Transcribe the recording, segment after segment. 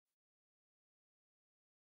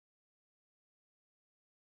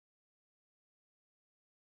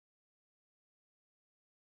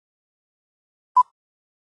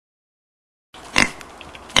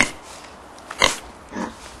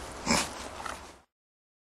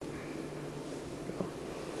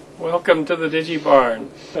Welcome to the DigiBarn.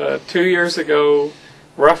 2 years ago,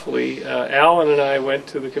 roughly, Alan and I went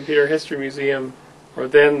to the Computer History Museum, or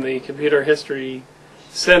then the Computer History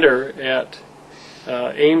Center at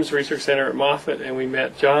Ames Research Center at Moffett, and we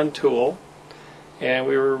met John Toole, and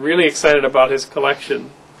we were really excited about his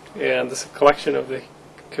collection, and this collection of the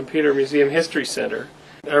Computer Museum History Center.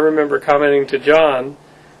 I remember commenting to John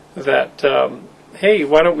that, hey,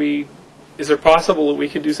 is it possible that we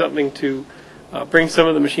could do something to bring some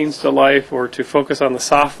of the machines to life, or to focus on the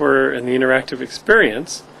software and the interactive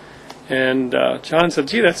experience? And John said,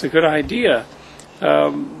 gee, that's a good idea.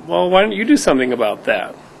 Well, why don't you do something about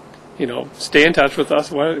that? You know, stay in touch with us.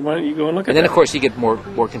 Why don't you go and look at that? And then, of course, you get more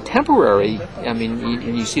contemporary. I mean,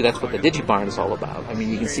 you see that's what the DigiBarn is all about. I mean,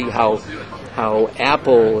 you can see how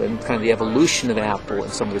Apple and kind of the evolution of Apple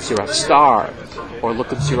and some of the Xerox Star, or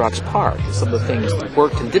look at Xerox Park, some of the things that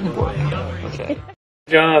worked and didn't work. Okay.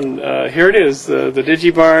 John, here it is, the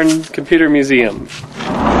DigiBarn Computer Museum.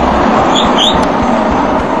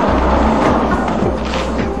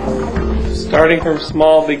 Starting from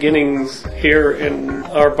small beginnings here in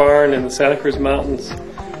our barn in the Santa Cruz Mountains,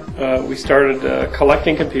 we started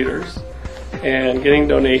collecting computers and getting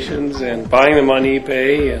donations and buying them on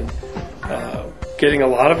eBay, and getting a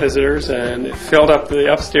lot of visitors, and it filled up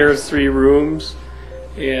the upstairs 3 rooms.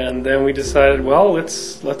 And then we decided, well,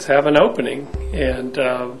 let's have an opening, and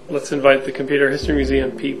let's invite the Computer History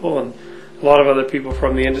Museum people and a lot of other people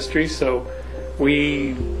from the industry. So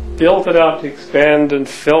we built it out to expand and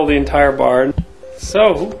fill the entire barn.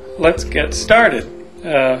 So let's get started.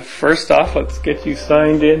 First off, let's get you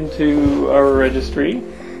signed into our registry,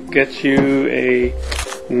 get you a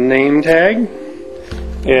name tag,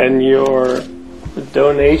 and your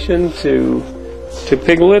donation to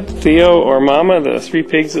Piglet, Theo, or Mama, the 3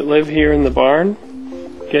 pigs that live here in the barn.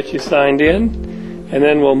 Get you signed in, and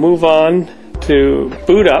then we'll move on to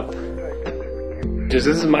boot up. This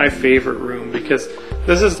is my favorite room, because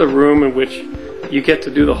this is the room in which you get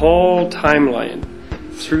to do the whole timeline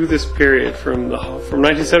through this period from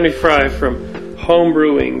 1975, from home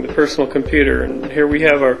brewing, the personal computer, and here we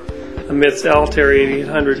have our MITS Altair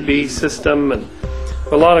 8800B system, and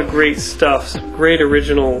a lot of great stuff, great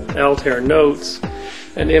original Altair notes,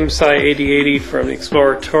 an MSI 8080 from the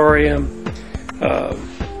Exploratorium,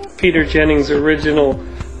 Peter Jennings' original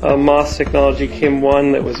MOS technology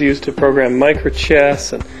KIM-1 that was used to program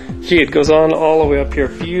microchess, and gee, it goes on all the way up here.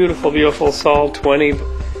 Beautiful, beautiful Sol 20,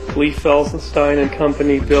 Lee Felsenstein and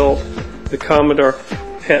Company built, the Commodore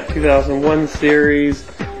PET 2001 series.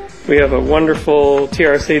 We have a wonderful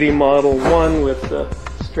TRS-80 Model 1 with the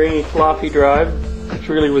stringy floppy drive, which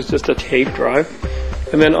really was just a tape drive.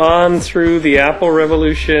 And then on through the Apple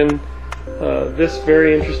Revolution, this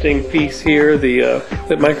very interesting piece here,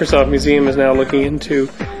 that Microsoft Museum is now looking into,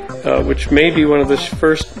 which may be one of the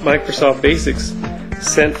first Microsoft Basics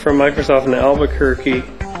sent from Microsoft in Albuquerque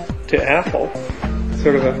to Apple.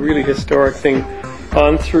 Sort of a really historic thing.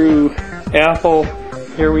 On through Apple,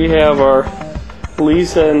 here we have our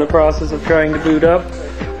Lisa in the process of trying to boot up,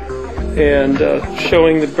 and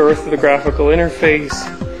showing the birth of the graphical interface.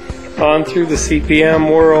 On through the CPM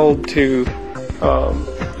world to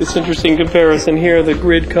this interesting comparison here, the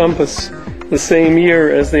grid compass, the same year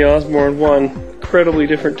as the Osborne 1, incredibly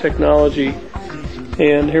different technology.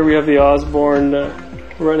 And here we have the Osborne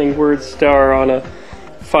running WordStar on a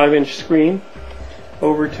 5-inch screen.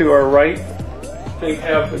 Over to our right, we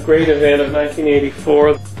have the great event of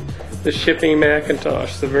 1984, the Shipping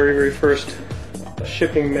Macintosh, the very, very first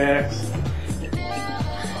shipping Macs,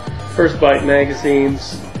 First Byte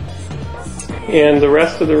magazines. And the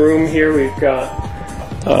rest of the room here, we've got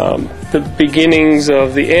the beginnings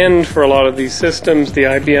of the end for a lot of these systems, the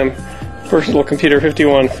IBM Personal Computer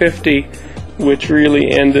 5150, which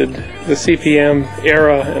really ended the CPM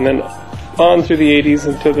era, and then on through the 80s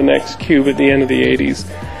into the next cube at the end of the 80s.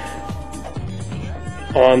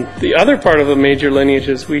 On the other part of the major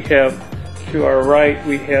lineages, we have, to our right,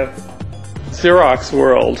 we have Xerox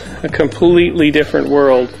world, a completely different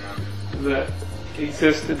world that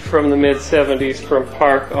existed from the mid-70s, from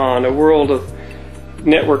PARC on, a world of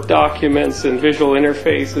network documents and visual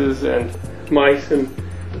interfaces and mice and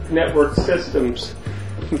network systems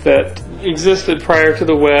that existed prior to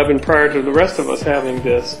the web and prior to the rest of us having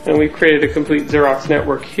this. And we've created a complete Xerox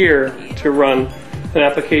network here to run an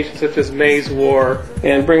application such as Maze War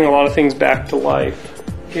and bring a lot of things back to life.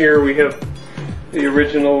 Here we have the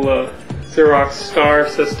original Xerox Star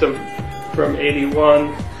system from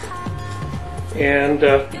 '81, and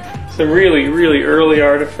some really, really early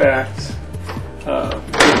artifacts.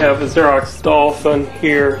 We have a Xerox Dolphin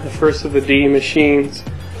here, the first of the D machines,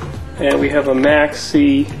 and we have a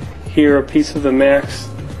Maxi here, a piece of the Max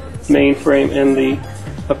mainframe and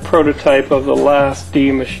a prototype of the last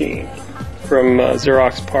D machine from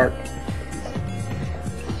Xerox PARC.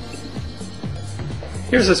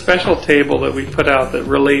 Here's a special table that we put out that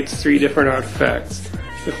relates 3 different artifacts.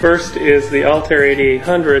 The first is the Altair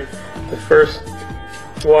 8800, the first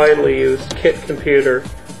widely used kit computer,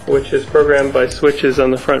 which is programmed by switches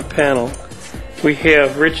on the front panel. We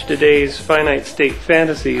have Rich Daday's Finite State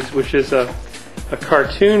Fantasies, which is a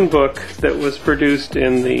cartoon book that was produced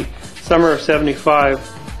in the summer of '75,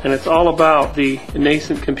 and it's all about the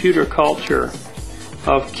nascent computer culture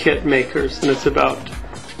of kit makers, and it's about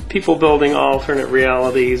people building alternate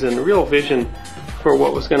realities and a real vision for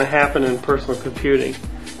what was going to happen in personal computing.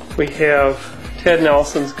 We have Ted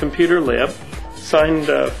Nelson's Computer Lib, signed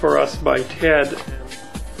for us by Ted.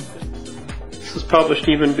 This was published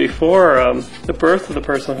even before the birth of the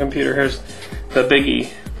personal computer. Here's the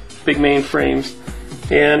big mainframes,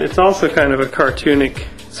 and it's also kind of a cartoonic,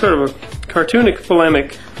 sort of a cartoonic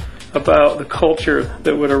polemic about the culture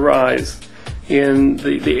that would arise in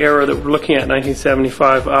the era that we're looking at,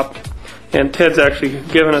 1975 up. And Ted's actually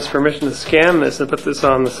given us permission to scan this and put this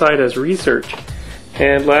on the site as research.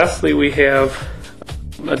 And lastly, we have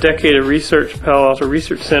a decade of research, Palo Alto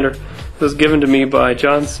Research Center, that was given to me by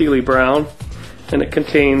John Seeley Brown, and it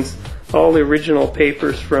contains all the original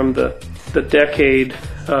papers from the decade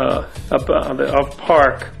of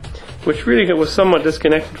PARC, which really was somewhat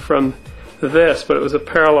disconnected from this, but it was a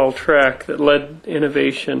parallel track that led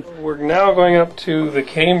innovation. We're now going up to the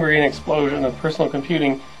Cambrian explosion of personal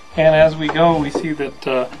computing, and as we go we see that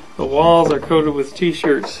the walls are coated with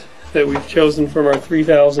t-shirts that we've chosen from our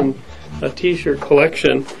 3,000 t-shirt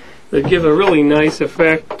collection that give a really nice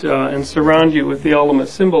effect and surround you with the ultimate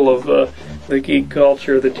symbol of the geek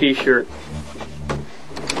culture, the t-shirt.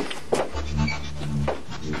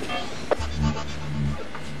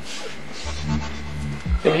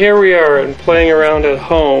 And here we are and playing around at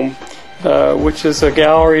home, which is a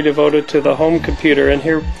gallery devoted to the home computer. And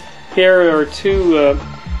here are 2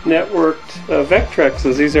 networked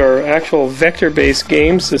Vectrexes. These are actual vector-based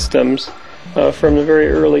game systems from the very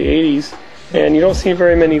early 80s. And you don't see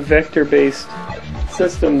very many vector-based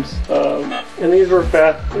systems. And these were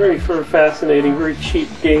very sort of fascinating, very cheap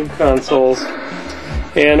game consoles.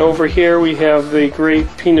 And over here we have the great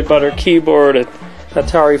peanut butter keyboard at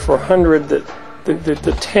Atari 400 that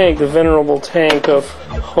the tank, the venerable tank of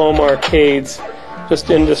home arcades, just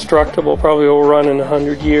indestructible, probably will run in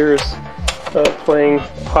 100 years, playing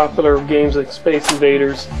popular games like Space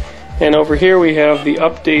Invaders. And over here we have the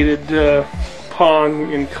updated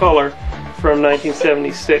Pong in color from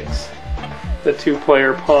 1976, the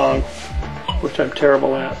 2-player Pong, which I'm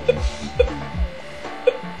terrible at.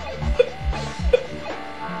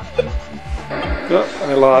 Oh,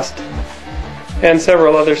 I lost. And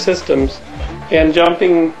several other systems. And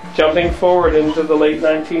jumping forward into the late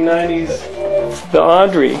 1990s, the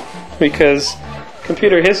Audrey, because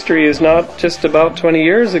computer history is not just about 20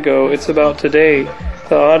 years ago, it's about today.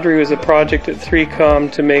 The Audrey was a project at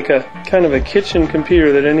 3Com to make a kind of a kitchen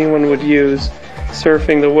computer that anyone would use,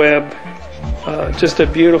 surfing the web. Just a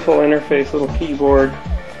beautiful interface, little keyboard.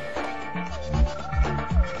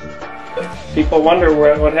 People wonder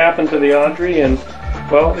what happened to the Audrey, and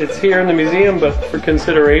well, it's here in the museum, but for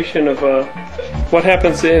consideration of what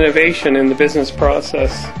happens to innovation in the business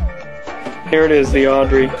process. Here it is, the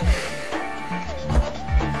Audrey.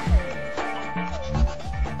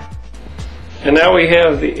 And now we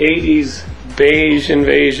have the 80s beige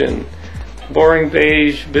invasion. Boring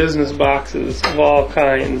beige business boxes of all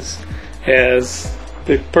kinds as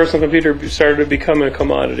the personal computer started to become a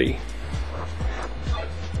commodity.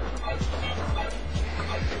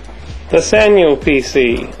 The Sanyo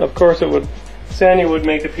PC. Of course Sanyo would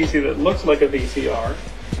make a PC that looks like a VCR.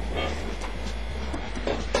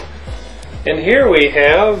 And here we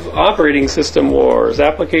have operating system wars,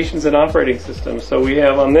 applications and operating systems. So we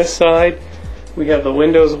have on this side, we have the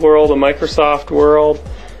Windows world, the Microsoft world,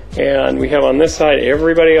 and we have on this side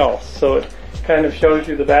everybody else. So it kind of shows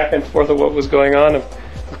you the back and forth of what was going on.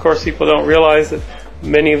 Of course, people don't realize that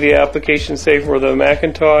many of the applications, say for the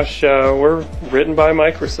Macintosh, were written by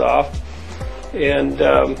Microsoft. And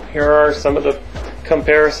here are some of the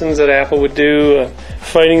comparisons that Apple would do,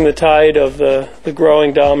 fighting the tide of the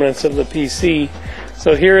growing dominance of the PC.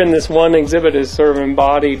 So here in this one exhibit is sort of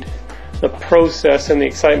embodied the process and the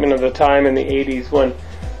excitement of the time in the 80s when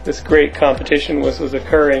this great competition was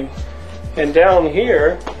occurring. And down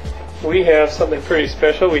here we have something pretty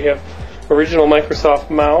special. We have original Microsoft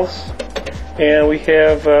mouse, and we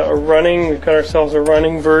have we've got ourselves a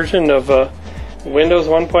running version of Windows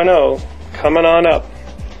 1.0 coming on up,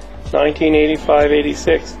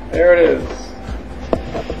 1985-86. There it is.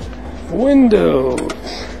 Windows.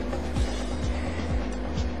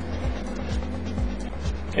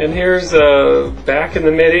 And here's back in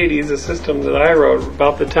the mid-'80s a system that I wrote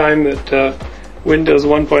about the time that Windows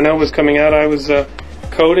 1.0 was coming out. I was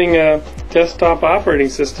coding a desktop operating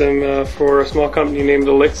system for a small company named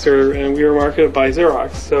Elixir, and we were marketed by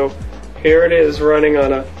Xerox. So here it is running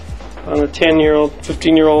on a 10-year-old,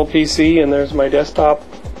 15-year-old PC, and there's my desktop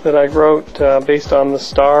that I wrote based on the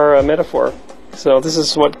star metaphor. So this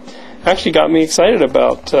is what actually got me excited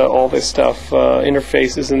about all this stuff,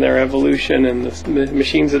 interfaces and their evolution and the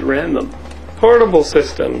machines that ran them. Portable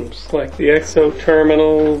systems like the Exo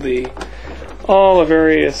Terminal, all the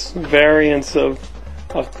various variants of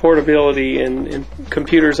portability in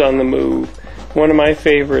computers on the move. One of my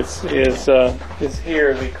favorites is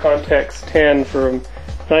here, the Context 10 from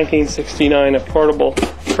 1969, a portable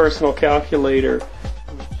personal calculator.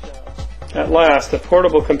 At last, a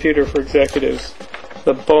portable computer for executives,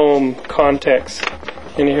 the Bohm Context.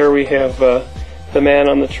 And here we have the man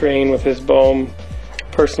on the train with his Bohm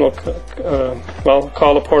personal,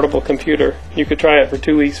 called a portable computer. You could try it for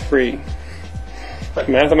 2 weeks free.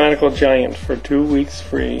 Mathematical giant for 2 weeks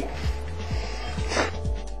free.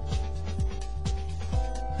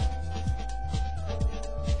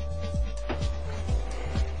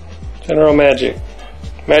 General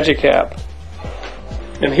Magic app.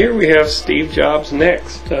 And here we have Steve Jobs'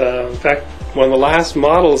 Next. In fact, one of the last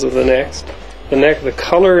models of the Next, the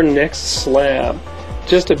color Next slab.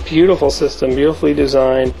 Just a beautiful system, beautifully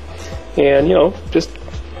designed, and just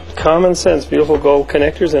common sense, beautiful gold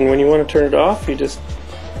connectors. And when you want to turn it off, you just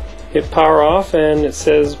hit power off, and it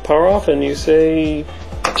says power off, and you say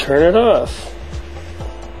turn it off.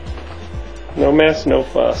 No mess, no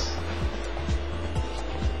fuss.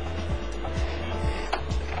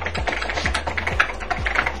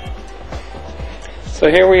 So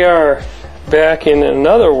here we are back in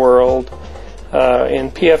another world, in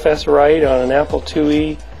PFS Write on an Apple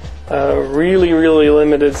IIe. Really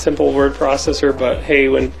limited simple word processor, but hey,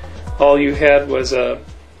 when all you had was an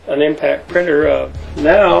impact printer,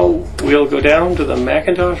 now we'll go down to the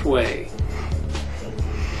Macintosh way.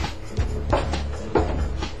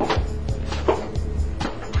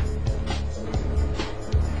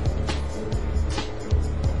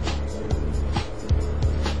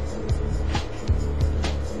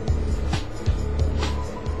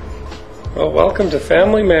 Well, welcome to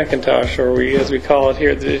Family Macintosh, or as we call it here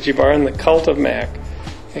at the DigiBarn, the cult of Mac.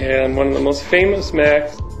 And one of the most famous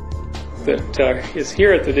Macs that is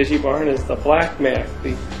here at the DigiBarn is the Black Mac,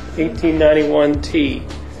 the 1891T,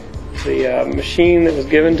 the machine that was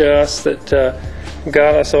given to us that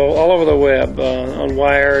got us all over the web on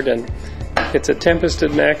Wired, and it's a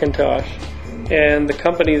Tempested Macintosh. And the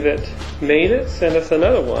company that made it sent us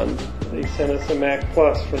another one. They sent us a Mac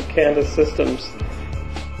Plus from Canvas Systems.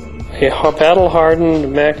 A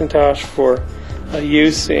battle-hardened Macintosh for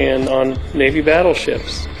use on Navy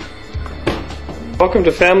battleships. Welcome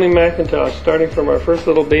to Family Macintosh, starting from our first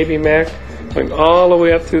little baby Mac, going all the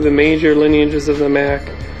way up through the major lineages of the Mac,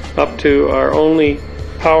 up to our only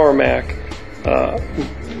Power Mac,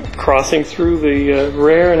 crossing through the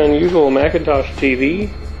rare and unusual Macintosh TV,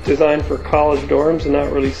 designed for college dorms and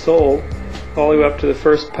not really sold, all the way up to the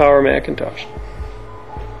first Power Macintosh.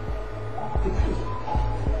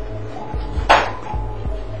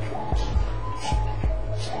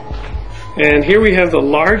 And here we have the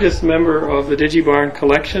largest member of the DigiBarn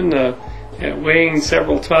collection, weighing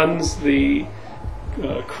several tons, the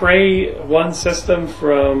Cray 1 system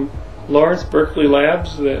from Lawrence Berkeley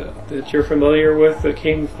Labs that you're familiar with, that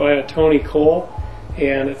came via Tony Cole,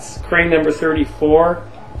 and it's Cray number 34.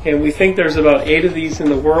 And we think there's about 8 of these in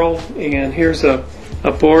the world. And here's a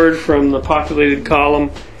board from the populated column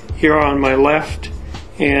here on my left.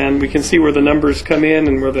 And we can see where the numbers come in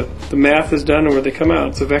and where the math is done and where they come out.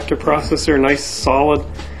 It's a vector processor, nice solid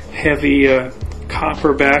heavy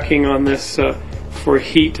copper backing on this for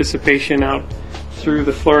heat dissipation out through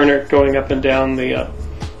the floor inert going up and down the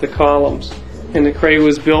columns. And the Cray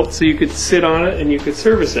was built so you could sit on it and you could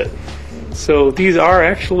service it. So these are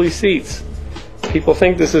actually seats. People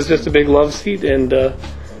think this is just a big love seat, and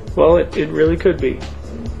well, it really could be.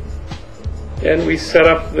 And we set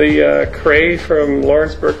up the Cray from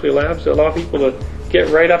Lawrence Berkeley Labs to allow people to get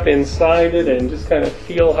right up inside it and just kind of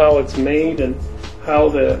feel how it's made and how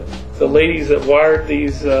the ladies that wired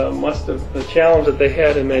these must have, the challenge that they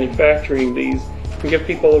had in manufacturing these, and give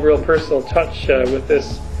people a real personal touch with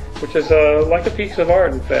this, which is like a piece of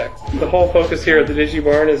art, in fact. The whole focus here at the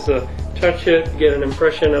DigiBarn is to touch it, get an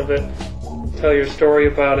impression of it, tell your story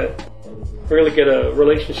about it, really get a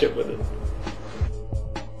relationship with it.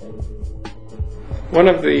 One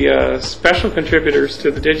of the special contributors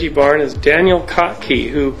to the DigiBarn is Daniel Kotke,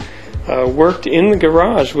 who worked in the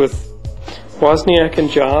garage with Wozniak and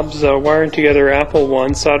Jobs, wiring together Apple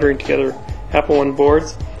I, soldering together Apple I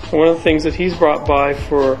boards. And one of the things that he's brought by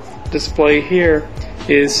for display here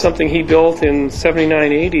is something he built in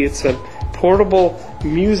 7980. It's a portable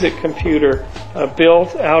music computer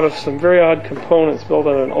built out of some very odd components, built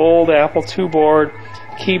on an old Apple II board,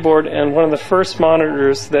 keyboard, and one of the first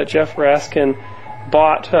monitors that Jeff Raskin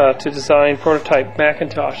bought to design prototype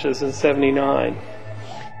Macintoshes in '79.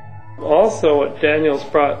 Also, what Daniel's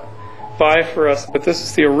brought by for us, but this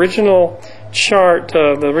is the original chart,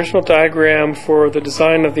 the original diagram for the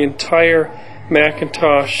design of the entire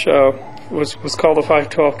Macintosh. Was called the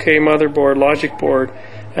 512K motherboard, logic board,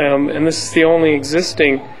 and this is the only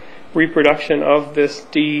existing reproduction of this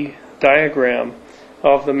D diagram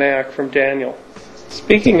of the Mac from Daniel.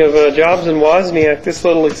 Speaking of Jobs and Wozniak, this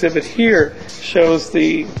little exhibit here shows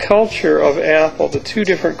the culture of Apple, the two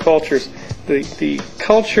different cultures. The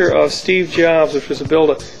culture of Steve Jobs, which was to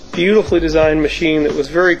build a beautifully designed machine that was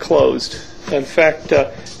very closed. In fact,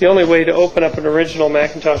 the only way to open up an original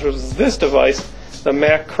Macintosh was this device, the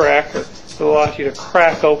Mac Cracker. It allowed you to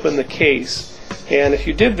crack open the case. And if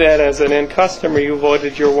you did that as an end customer, you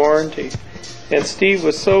avoided your warranty. And Steve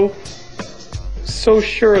was so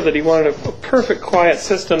sure that he wanted a perfect quiet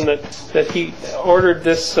system that he ordered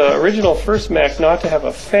this original first Mac not to have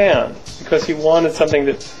a fan, because he wanted something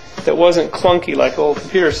that wasn't clunky like old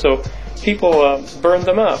computers. So people burned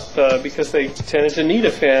them up because they tended to need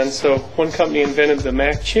a fan. So one company invented the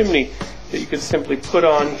Mac chimney that you could simply put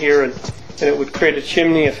on here, and it would create a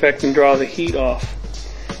chimney effect and draw the heat off.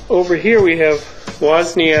 Over here we have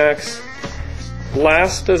Wozniak's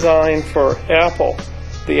last design for Apple,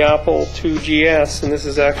 the Apple IIgs, and this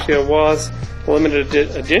is actually a Woz limited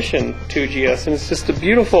edition 2GS, and it's just a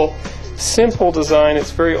beautiful, simple design.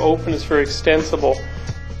 It's very open, it's very extensible.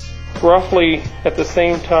 Roughly at the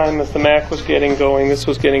same time as the Mac was getting going, this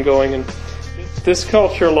was getting going, and this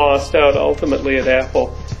culture lost out ultimately at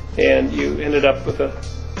Apple, and you ended up with a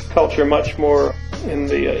culture much more in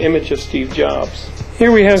the image of Steve Jobs.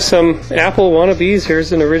 Here we have some Apple wannabes.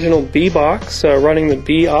 Here's an original B box running the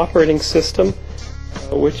B operating system,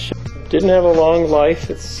 which didn't have a long life.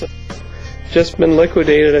 It's just been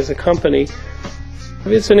liquidated as a company.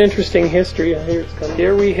 It's an interesting history.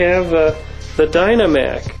 Here we have the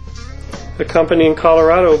Dynamac. The company in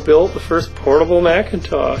Colorado built the first portable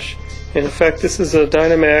Macintosh. And in fact, this is a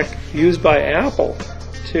Dynamac used by Apple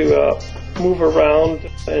to move around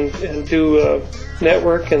and do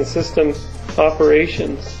network and system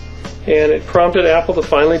operations. And it prompted Apple to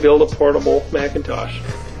finally build a portable Macintosh.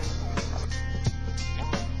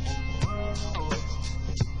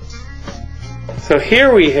 So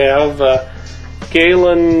here we have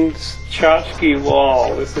Galen's tchotchke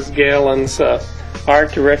wall. This is Galen's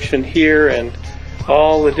art direction here, and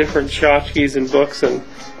all the different tchotchkes and books and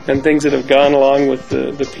things that have gone along with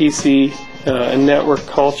the PC and network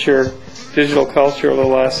culture, digital culture over the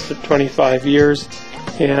last 25 years.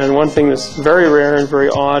 And one thing that's very rare and very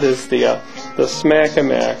odd is the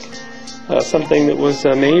Smack-A-Mac, something that was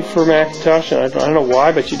made for Macintosh, and I don't know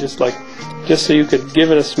why, but you just so you could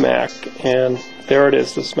give it a smack, and there it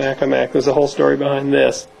is, the Smack-A-Mac. There's a whole story behind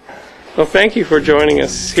this. Well, thank you for joining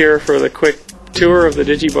us here for the quick tour of the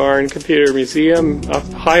DigiBarn Computer Museum up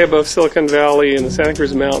high above Silicon Valley in the Santa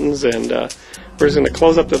Cruz Mountains, and we're just going to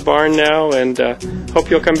close up the barn now, and hope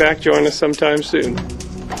you'll come back, join us sometime soon.